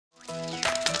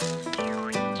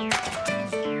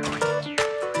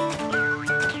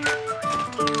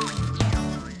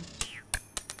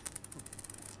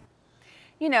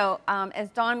know, as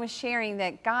Dawn was sharing,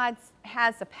 that God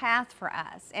has a path for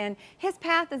us, and His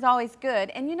path is always good.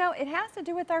 And you know, it has to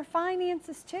do with our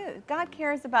finances too. God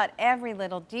cares about every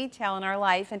little detail in our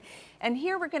life. And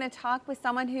here we're going to talk with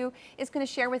someone who is going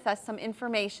to share with us some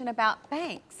information about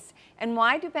banks and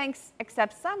why do banks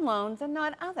accept some loans and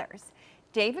not others.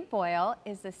 David Boyle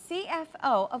is the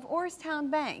CFO of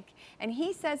Orrstown Bank, and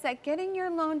he says that getting your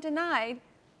loan denied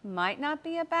might not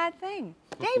be a bad thing.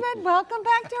 David, welcome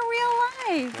back to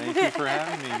Real Life. Thank you for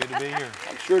having me. Good to be here.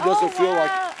 I'm sure it doesn't feel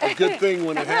like a good thing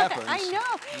when it happens. I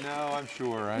know. No, I'm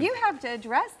sure. You have to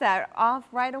address that off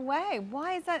right away.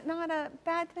 Why is that not a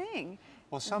bad thing?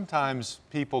 Well, sometimes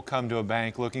people come to a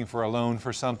bank looking for a loan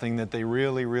for something that they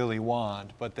really, really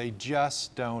want, but they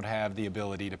just don't have the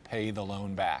ability to pay the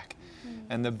loan back.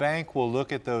 And the bank will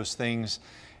look at those things,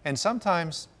 and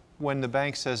sometimes when the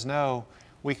bank says no,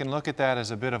 we can look at that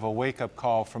as a bit of a wake-up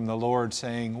call from the Lord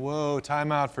saying, whoa,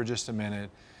 time out for just a minute.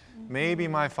 Maybe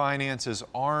my finances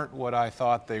aren't what I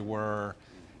thought they were,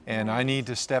 and I need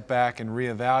to step back and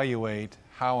reevaluate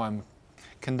how I'm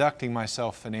conducting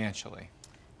myself financially.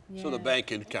 So the bank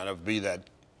can kind of be that,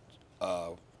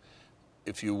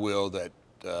 if you will, that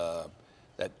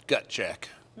gut check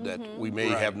that we may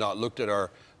have not looked at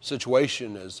our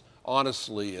situation as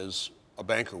honestly as a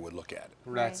banker would look at it.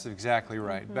 That's exactly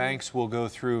right. Banks will go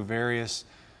through various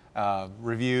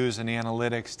reviews and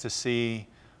analytics to see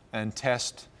and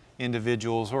test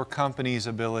individuals or companies'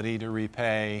 ability to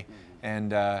repay.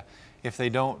 And if they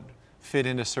don't fit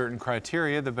into certain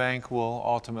criteria, the bank will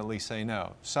ultimately say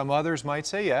no. Some others might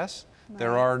say yes.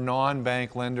 There are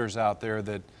non-bank lenders out there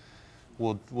that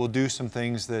will do some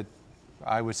things that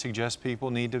I would suggest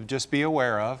people need to just be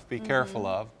aware of, be careful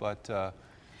of. But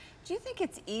do you think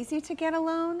it's easy to get a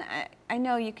loan? I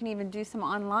know you can even do some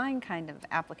online kind of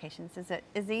applications. Is it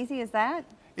as easy as that?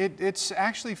 It's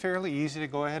actually fairly easy to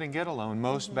go ahead and get a loan.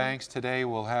 Most banks today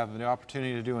will have the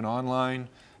opportunity to do an online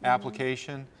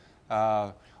application,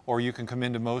 or you can come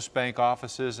into most bank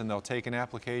offices and they'll take an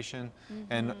application.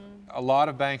 And a lot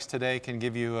of banks today can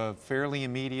give you a fairly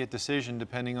immediate decision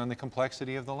depending on the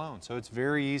complexity of the loan. So it's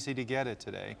very easy to get it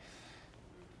today.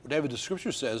 David, the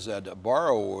scripture says that a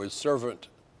borrower is servant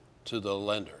to the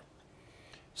lender.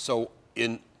 So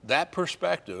in that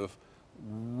perspective,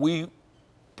 we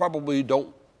probably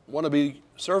don't want to be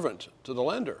servant to the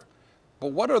lender.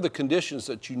 But what are the conditions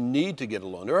that you need to get a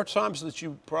loan? There are times that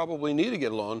you probably need to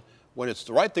get a loan when it's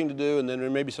the right thing to do, and then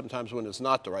there may be some times when it's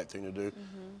not the right thing to do.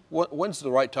 When's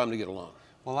the right time to get a loan?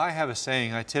 Well, I have a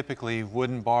saying, I typically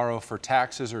wouldn't borrow for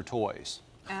taxes or toys.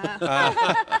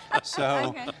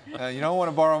 So you don't want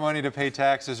to borrow money to pay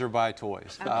taxes or buy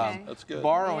toys. That's good.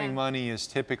 Borrowing money is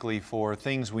typically for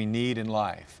things we need in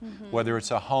life, whether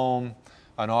it's a home,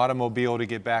 an automobile to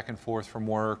get back and forth from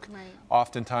work,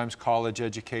 oftentimes college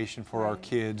education for our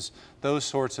kids, those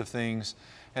sorts of things.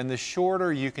 And the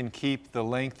shorter you can keep the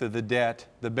length of the debt,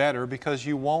 the better, because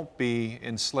you won't be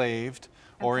enslaved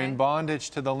or in bondage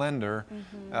to the lender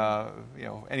you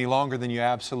know, any longer than you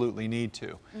absolutely need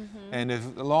to. And as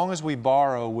long as we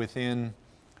borrow within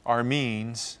our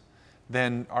means,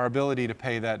 then our ability to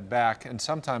pay that back, and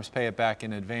sometimes pay it back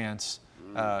in advance,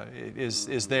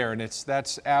 is there, and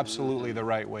that's absolutely the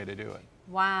right way to do it.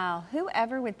 Wow,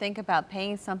 whoever would think about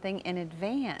paying something in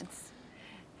advance?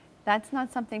 That's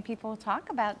not something people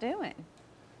talk about doing,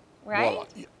 right? Well,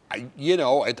 you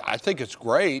know, I think it's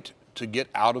great to get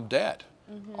out of debt.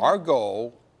 Our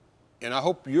goal, and I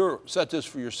hope you set this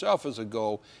for yourself as a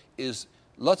goal, is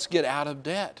let's get out of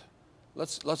debt.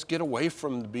 Let's get away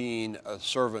from being a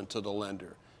servant to the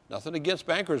lender. Nothing against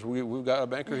bankers. We've got a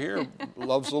banker here who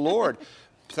loves the Lord.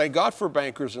 Thank God for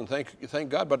bankers, and thank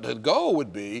God. But the goal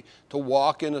would be to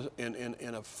walk in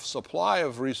a supply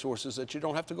of resources that you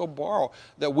don't have to go borrow.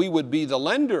 That we would be the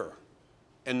lender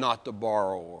and not the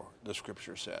borrower, the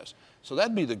scripture says. So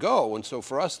that'd be the goal. And so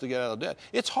for us to get out of debt,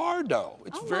 it's hard though.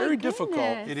 It's very difficult.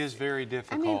 It is very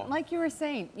difficult. I mean, like you were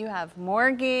saying, you have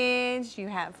mortgage, you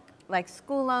have like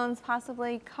school loans,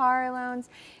 possibly car loans.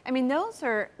 I mean, those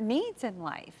are needs in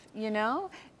life, you know,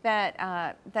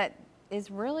 that is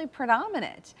really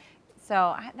predominant.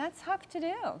 So that's tough to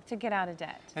do, to get out of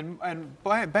debt. And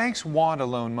banks want to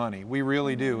loan money. We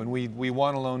really do. And we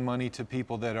want to loan money to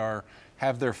people that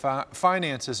have their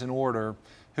finances in order,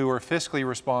 who are fiscally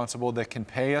responsible, that can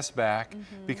pay us back,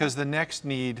 because the next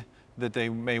need that they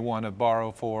may want to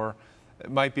borrow for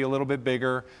might be a little bit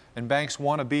bigger, and banks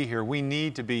want to be here. We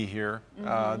need to be here.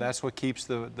 That's what keeps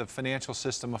the financial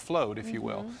system afloat, if you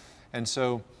will. And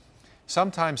so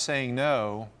sometimes saying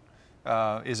no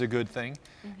is a good thing.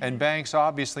 And banks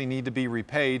obviously need to be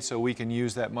repaid so we can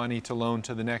use that money to loan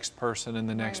to the next person and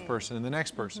the next person and the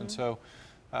next person. So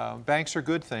Banks are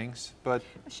good things, but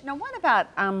Now, what about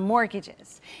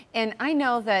mortgages? And I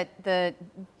know that the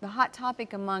hot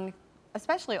topic among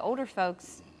especially older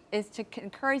folks is to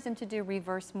encourage them to do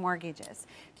reverse mortgages.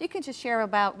 If you could just share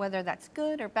about whether that's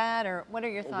good or bad, or what are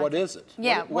your thoughts? What is it?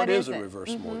 Yeah, what is a it?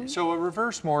 reverse mortgage? so a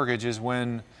reverse mortgage is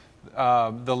when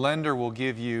the lender will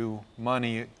give you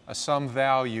money, some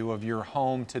value of your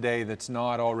home today that's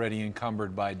not already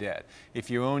encumbered by debt. If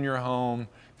you own your home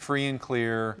free and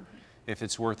clear, if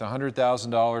it's worth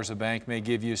 $100,000, a bank may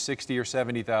give you $60,000 or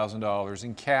 $70,000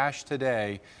 in cash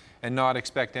today and not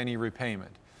expect any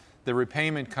repayment. The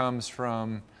repayment comes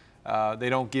from, they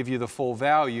don't give you the full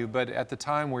value, but at the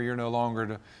time where you're no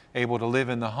longer able to live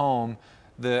in the home,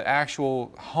 the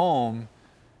actual home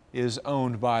is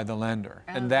owned by the lender,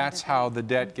 and that's how the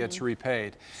debt gets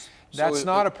repaid. That's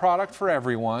not a product for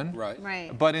everyone,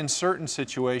 Right. but in certain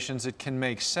situations it can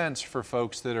make sense for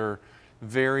folks that are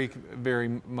very,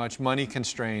 very much money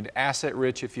constrained, asset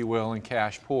rich, if you will, and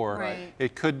cash poor. Right.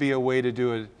 It could be a way to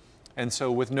do it, and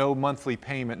so with no monthly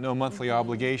payment, no monthly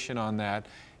obligation on that,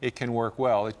 it can work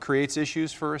well. It creates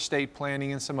issues for estate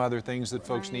planning and some other things that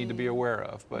folks need to be aware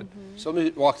of. But So let me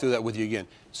walk through that with you again.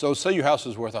 So say your house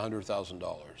is worth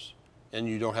 $100,000 and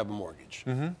you don't have a mortgage.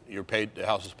 You're paid, the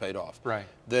house is paid off. Right.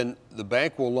 Then the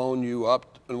bank will loan you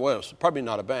up, and well, it's probably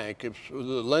not a bank, it's the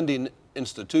lending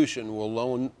institution will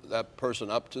loan that person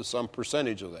up to some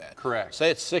percentage of that. Correct. Say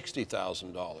it's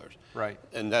 $60,000. Right.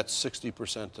 And that's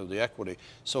 60% of the equity.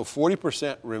 So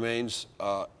 40% remains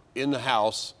in the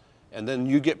house, and then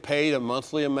you get paid a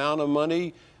monthly amount of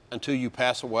money until you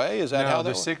pass away? Is that how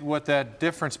that works? What that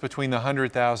difference between the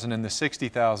 $100,000 and the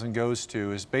 $60,000 goes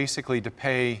to is basically to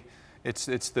pay. It's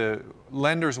the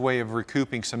lender's way of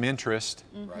recouping some interest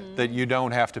that you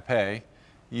don't have to pay.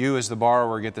 You as the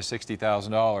borrower get the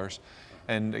 $60,000.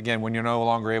 And again, when you're no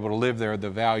longer able to live there, the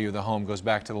value of the home goes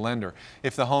back to the lender.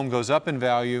 If the home goes up in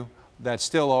value, that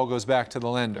still all goes back to the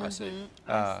lender. I see.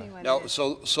 I see what Now, it is.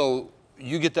 so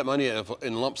you get that money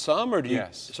in lump sum, or do you?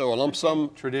 Yes. So a lump sum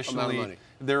amount of Traditionally, money.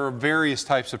 there are various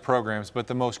types of programs, but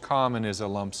the most common is a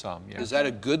lump sum. Yeah. Is that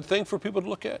a good thing for people to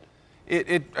look at?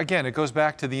 Again, it goes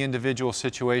back to the individual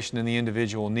situation and the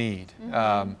individual need.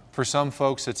 For some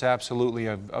folks, it's absolutely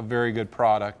a very good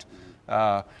product.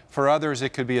 For others, it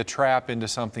could be a trap into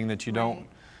something that you don't.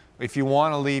 If you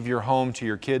want to leave your home to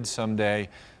your kids someday,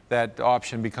 that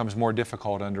option becomes more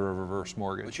difficult under a reverse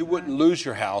mortgage. But you wouldn't lose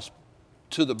your house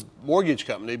to the mortgage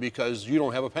company because you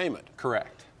don't have a payment.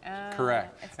 Correct.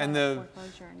 Correct. It's And not a the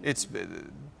foreclosure or anything. it's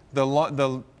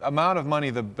the amount of money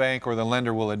the bank or the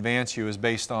lender will advance you is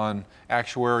based on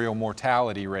actuarial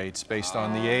mortality rates, based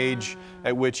on the age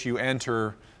at which you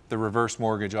enter the reverse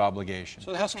mortgage obligation.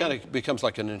 So the house kind of becomes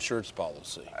like an insurance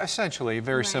policy. Essentially,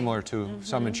 very similar to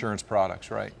some insurance products,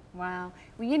 right? Wow.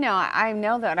 Well, you know, I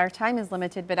know that our time is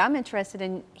limited, but I'm interested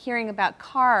in hearing about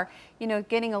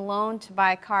getting a loan to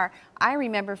buy a car. I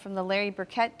remember from the Larry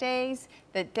Burkett days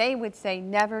that they would say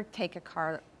never take a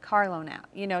car loan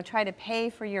out. Try to pay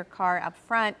for your car up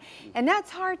front. And that's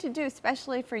hard to do,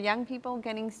 especially for young people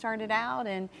getting started out.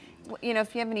 And,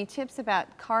 if you have any tips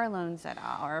about car loans at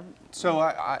all. Or So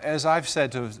as I've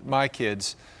said to my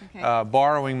kids,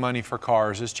 borrowing money for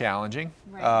cars is challenging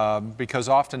because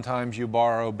oftentimes you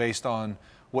borrow based on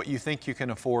what you think you can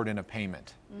afford in a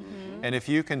payment. And if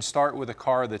you can start with a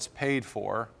car that's paid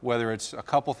for, whether it's a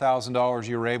couple $1,000s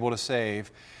you were able to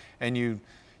save, and you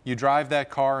drive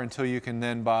that car until you can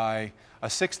then buy a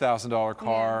 $6,000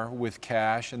 car with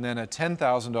cash and then a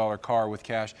 $10,000 car with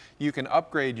cash, you can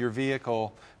upgrade your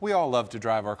vehicle. We all love to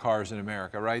drive our cars in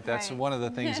America, right? That's one of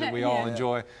the things that we all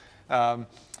enjoy. And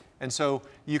so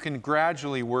you can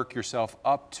gradually work yourself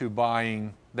up to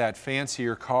buying that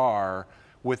fancier car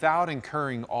without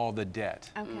incurring all the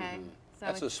debt. Okay. So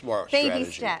That's a it's smart baby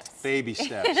strategy. steps. Baby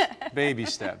steps. Baby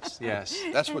steps, yes.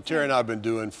 That's what Terry and I have been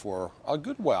doing for a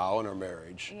good while in our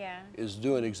marriage. Yeah. Is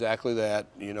doing exactly that,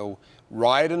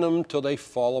 riding them till they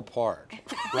fall apart.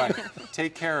 Right.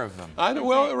 Take care of them.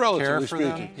 Well, relatively Care for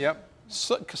them. speaking. Yep.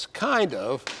 So, kind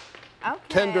of Okay.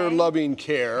 tender, loving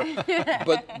care,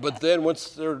 but then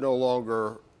once they're no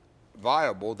longer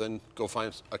viable, then go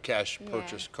find a cash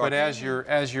purchase car. But as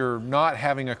you're not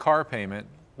having a car payment,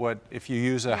 if you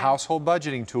use a household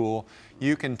budgeting tool,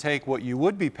 you can take what you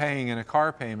would be paying in a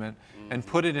car payment and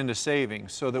put it into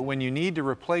savings so that when you need to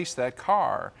replace that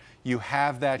car, you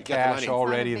have that got the cash money.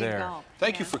 already It's not a big there. gulp.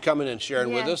 Thank you for coming and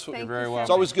sharing with us. Thank You're very you so welcome. It's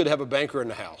always good to have a banker in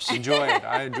the house. Enjoy it.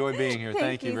 I enjoy being here.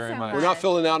 Thank you you very so much. We're not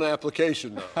filling out an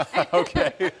application, though.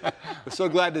 Okay. We're so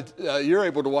glad that you're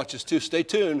able to watch us, too. Stay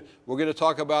tuned. We're going to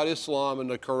talk about Islam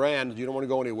and the Quran. You don't want to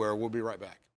go anywhere. We'll be right back.